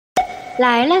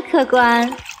来了，客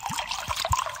官。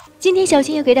今天小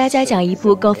青要给大家讲一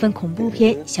部高分恐怖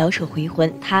片《小丑回魂》。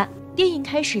电影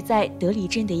开始在德里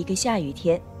镇的一个下雨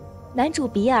天，男主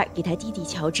比尔给他弟弟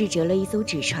乔治折了一艘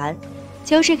纸船，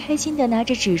乔治开心地拿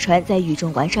着纸船在雨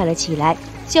中玩耍了起来。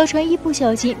小船一不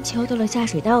小心飘到了下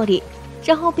水道里，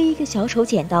然后被一个小丑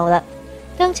捡到了。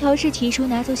当乔治提出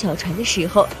拿走小船的时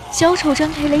候，小丑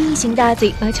张开了异形大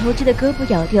嘴，把乔治的胳膊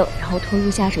咬掉，然后拖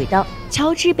入下水道。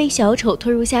乔治被小丑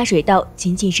拖入下水道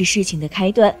仅仅是事情的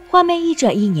开端。画面一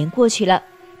转，1年过去了，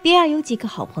比尔有几个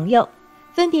好朋友，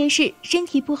分别是身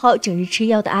体不好整日吃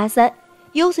药的阿三，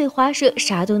油嘴滑舌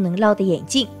啥都能唠的眼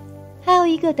镜，还有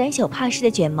一个胆小怕事的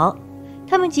卷毛。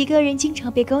他们几个人经常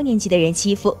被高年级的人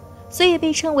欺负，所以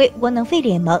被称为窝囊废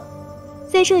联盟。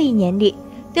在这1年里，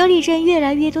德里镇越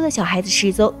来越多的小孩子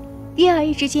失踪，比尔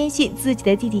一直坚信自己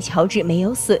的弟弟乔治没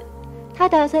有死，他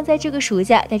打算在这个暑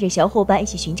假带着小伙伴一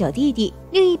起寻找弟弟。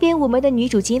另一边，我们的女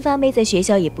主金发妹在学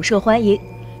校也不受欢迎，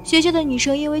学校的女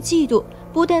生因为嫉妒，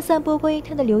不但散播关于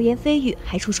她的流言蜚语，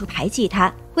还处处排挤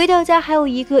她。回到家，还有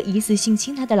一个疑似性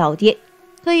侵她的老爹，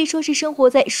可以说是生活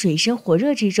在水深火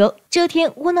热之中。这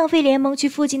天，窝囊废联盟去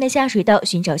附近的下水道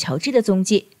寻找乔治的踪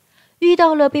迹，遇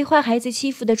到了被坏孩子欺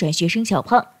负的转学生小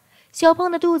胖。小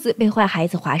胖的肚子被坏孩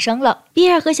子划伤了，比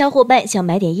尔和小伙伴想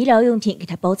买点医疗用品给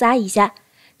他包扎一下，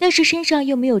但是身上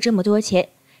又没有这么多钱。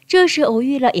这时偶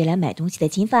遇了也来买东西的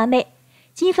金发妹，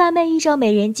金发妹一招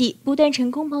美人计，不但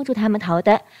成功帮助他们逃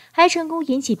单，还成功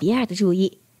引起比尔的注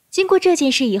意。经过这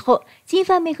件事以后，金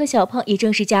发妹和小胖也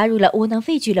正式加入了窝囊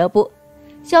废俱乐部。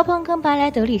小胖刚搬来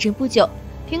德里镇不久，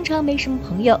平常没什么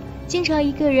朋友，经常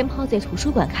一个人泡在图书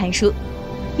馆看书。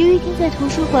有一天在图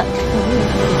书馆看到没有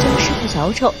头的僵尸和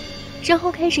小丑，然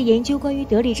后开始研究关于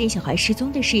德里镇小孩失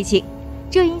踪的事情，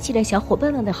这引起了小伙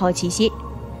伴们的好奇心。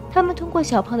他们通过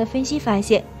小胖的分析发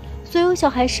现，所有小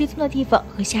孩失踪的地方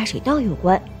和下水道有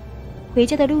关。回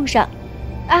家的路上，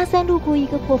阿三路过一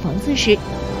个破房子时，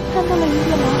看到了一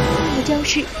个毛茸茸的僵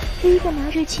尸和一个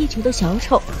拿着气球的小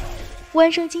丑。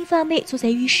晚上，金发妹坐在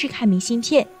浴室看明信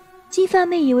片，金发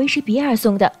妹以为是比尔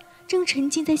送的，正沉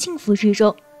浸在幸福之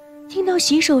中，听到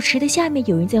洗手池的下面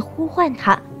有人在呼唤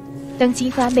她。当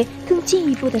金发妹更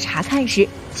进一步的查看时，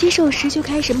洗手池就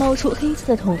开始冒出黑色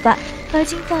的头发，把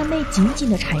金发妹紧紧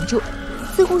地缠住，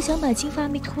似乎想把金发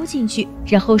妹拖进去。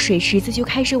然后水池子就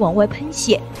开始往外喷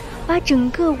血，把整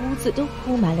个屋子都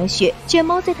铺满了血。卷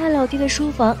毛在他老爹的书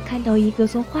房看到一个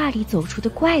从画里走出的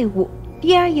怪物，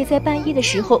比尔也在半夜的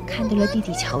时候看到了弟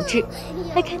弟乔治，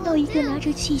还看到一个拿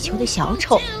着气球的小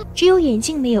丑，只有眼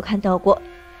镜没有看到过。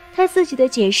他自己的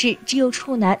解释，只有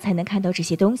处男才能看到这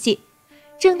些东西。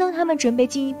正当他们准备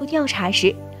进一步调查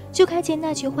时，就看见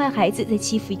那群坏孩子在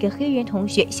欺负一个黑人同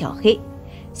学小黑。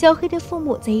小黑的父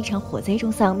母在一场火灾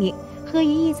中丧命，和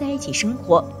爷爷在一起生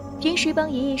活，平时帮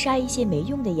爷爷杀一些没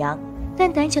用的羊，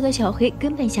但胆小的小黑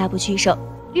根本下不去手。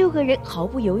6个人毫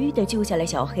不犹豫地救下了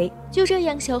小黑。就这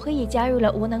样，小黑也加入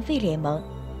了窝囊废联盟。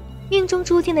命中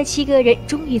注定的7个人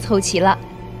终于凑齐了。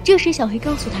这时小黑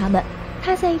告诉他们，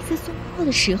他在一次送货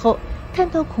的时候看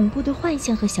到恐怖的幻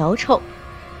象和小丑。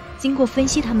经过分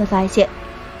析，他们发现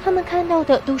他们看到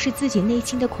的都是自己内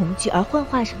心的恐惧而幻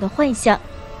化成的幻象。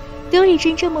德里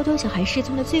镇这么多小孩失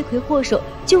踪的罪魁祸首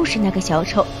就是那个小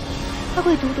丑，他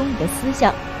会读懂你的思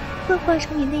想，幻化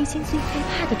成你内心最害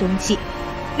怕的东西，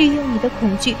利用你的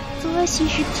恐惧，从而吸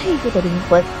食脆弱的灵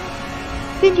魂。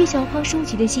根据小胖收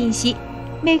集的信息，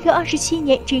每隔27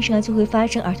年镇上就会发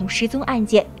生儿童失踪案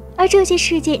件，而这些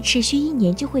事件持续1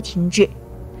年就会停止。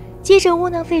接着窝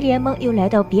囊废联盟又来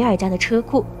到比尔家的车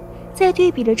库，在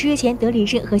对比了之前德里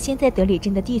镇和现在德里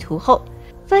镇的地图后，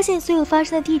发现所有发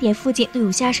生的地点附近都有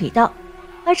下水道，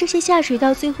而这些下水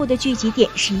道最后的聚集点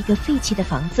是一个废弃的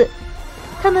房子。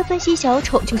他们分析小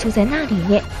丑就住在那里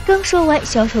面。刚说完，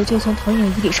小丑就从投影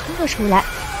仪里冲了出来。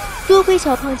多亏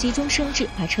小胖急中生智，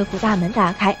把车库大门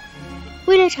打开。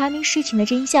为了查明事情的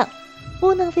真相，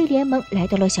窝囊废联盟来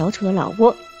到了小丑的老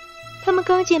窝。他们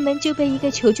刚进门就被一个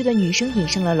求救的女生引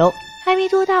上了楼，还没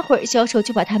多大会儿，小丑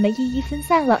就把他们一一分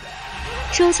散了。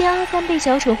首先，阿三被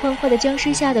小丑幻化的僵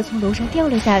尸吓得从楼上掉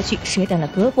了下去，摔断了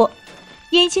胳膊。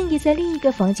眼镜也在另一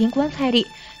个房间棺材里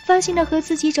发现了和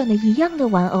自己长得一样的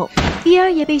玩偶。比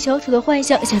尔也被小丑的幻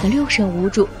象吓得六神无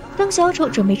主。当小丑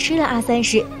准备吃了阿三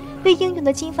时，被英勇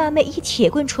的金发妹一铁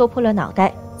棍戳破了脑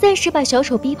袋，暂时把小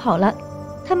丑逼跑了。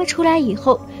他们出来以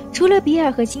后，除了比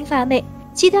尔和金发妹，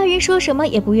其他人说什么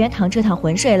也不愿淌这趟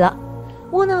浑水了。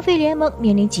窝囊废联盟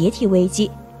面临解体危机。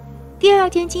第二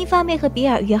天，金发妹和比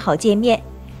尔约好见面，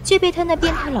却被他那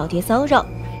变态老爹骚扰。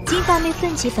金发妹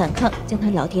奋起反抗，将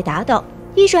他老爹打倒，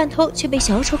一转头却被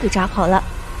小丑给抓跑了。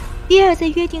比尔在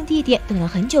约定地点等了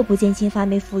很久不见金发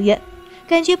妹赴约，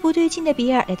感觉不对劲的比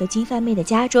尔来到金发妹的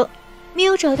家中，没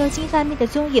有找到金发妹的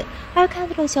踪影，而看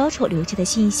到了小丑留下的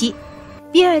信息。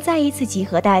比尔再一次集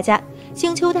合大家，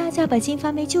请求大家把金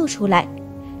发妹救出来。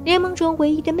联盟中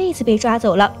唯一的妹子被抓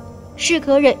走了，是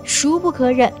可忍孰不可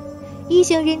忍。一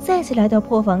行人再次来到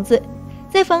破房子，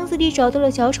在房子里找到了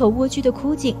小丑蜗居的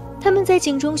枯井。他们在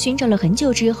井中寻找了很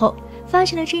久之后，发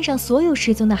现了镇上所有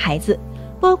失踪的孩子，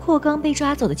包括刚被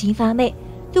抓走的金发妹，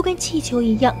都跟气球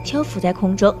一样漂浮在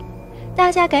空中。大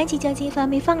家赶紧将金发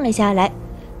妹放了下来，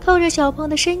靠着小胖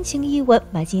的深情一吻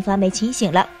把金发妹清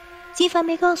醒了。金发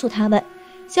妹告诉他们，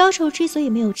小丑之所以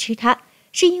没有吃她，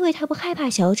是因为他不害怕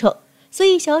小丑，所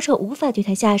以小丑无法对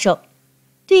他下手。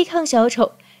对抗小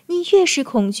丑，你越是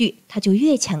恐惧，他就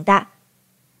越强大。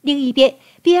另一边，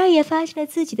比尔也发现了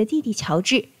自己的弟弟乔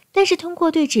治，但是通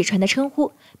过对纸船的称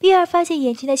呼，比尔发现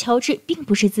眼前的乔治并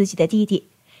不是自己的弟弟。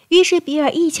于是比尔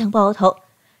一枪爆头，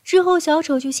之后小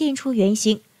丑就现出原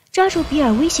形，抓住比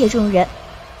尔威胁众人。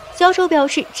小丑表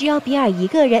示，只要比尔一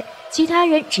个人，其他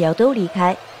人只要都离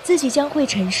开，自己将会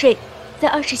沉睡，在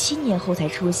27年后才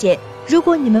出现。如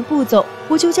果你们不走，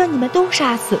我就将你们都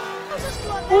杀死。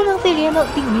乌能费联盟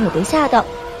并没有被吓到，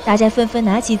大家纷纷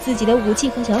拿起自己的武器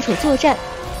和小丑作战。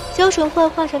小丑幻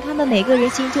化成他们每个人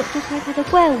心中都害怕的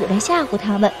怪物来吓唬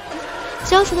他们。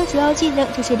小丑的主要技能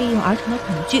就是利用儿童的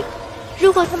恐惧，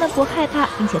如果他们不害怕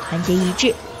并且团结一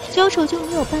致，小丑就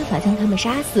没有办法将他们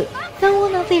杀死。当乌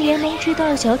能费联盟知道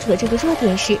了小丑的这个弱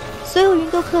点时，所有人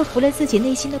都克服了自己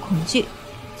内心的恐惧，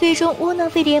最终乌能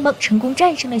费联盟成功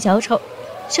战胜了小丑。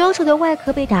小丑的外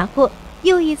壳被打破，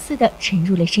又一次的沉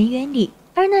入了深渊里，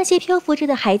而那些漂浮着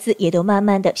的孩子也都慢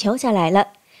慢的飘下来了。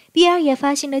比尔也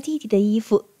发现了弟弟的衣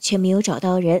服，却没有找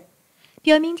到人，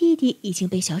表明弟弟已经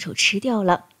被小丑吃掉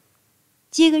了。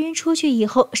几个人出去以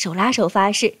后，手拉手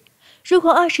发誓，如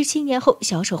果27年后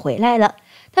小丑回来了，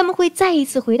他们会再一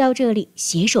次回到这里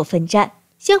携手奋战。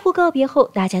相互告别后，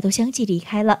大家都相继离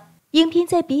开了。影片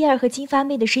在比尔和金发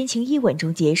妹的深情一吻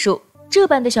中结束。这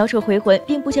版的小丑回魂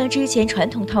并不像之前传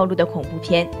统套路的恐怖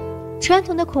片，传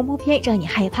统的恐怖片让你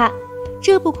害怕，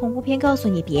这部恐怖片告诉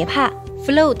你别怕。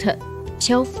 float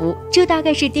漂浮，这大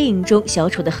概是电影中小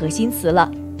丑的核心词了。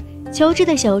乔治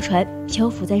的小船漂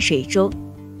浮在水中，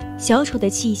小丑的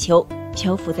气球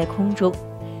漂浮在空中，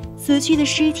死去的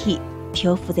尸体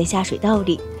漂浮在下水道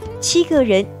里。7个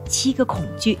人，7个恐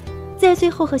惧。在最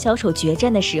后和小丑决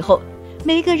战的时候，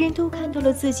每个人都看到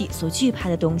了自己所惧怕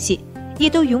的东西，也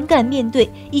都勇敢面对，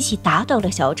一起打倒了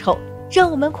小丑。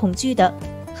让我们恐惧的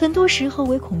很多时候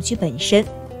为恐惧本身，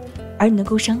而能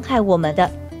够伤害我们的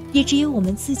也只有我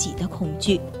们自己的恐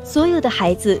惧。所有的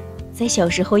孩子在小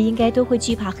时候应该都会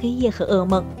惧怕黑夜和噩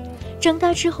梦，长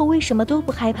大之后为什么都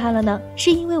不害怕了呢？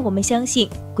是因为我们相信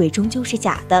鬼终究是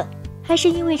假的，还是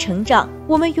因为成长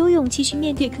我们有勇气去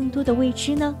面对更多的未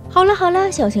知呢？好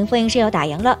了，小青放映社要打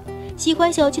烊了，喜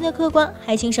欢小青的客官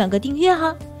还请赏个订阅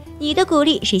哈，你的鼓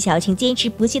励是小青坚持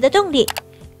不懈的动力。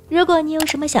如果你有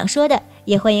什么想说的，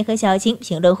也欢迎和小青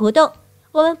评论互动，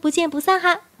我们不见不散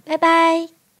哈，拜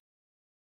拜。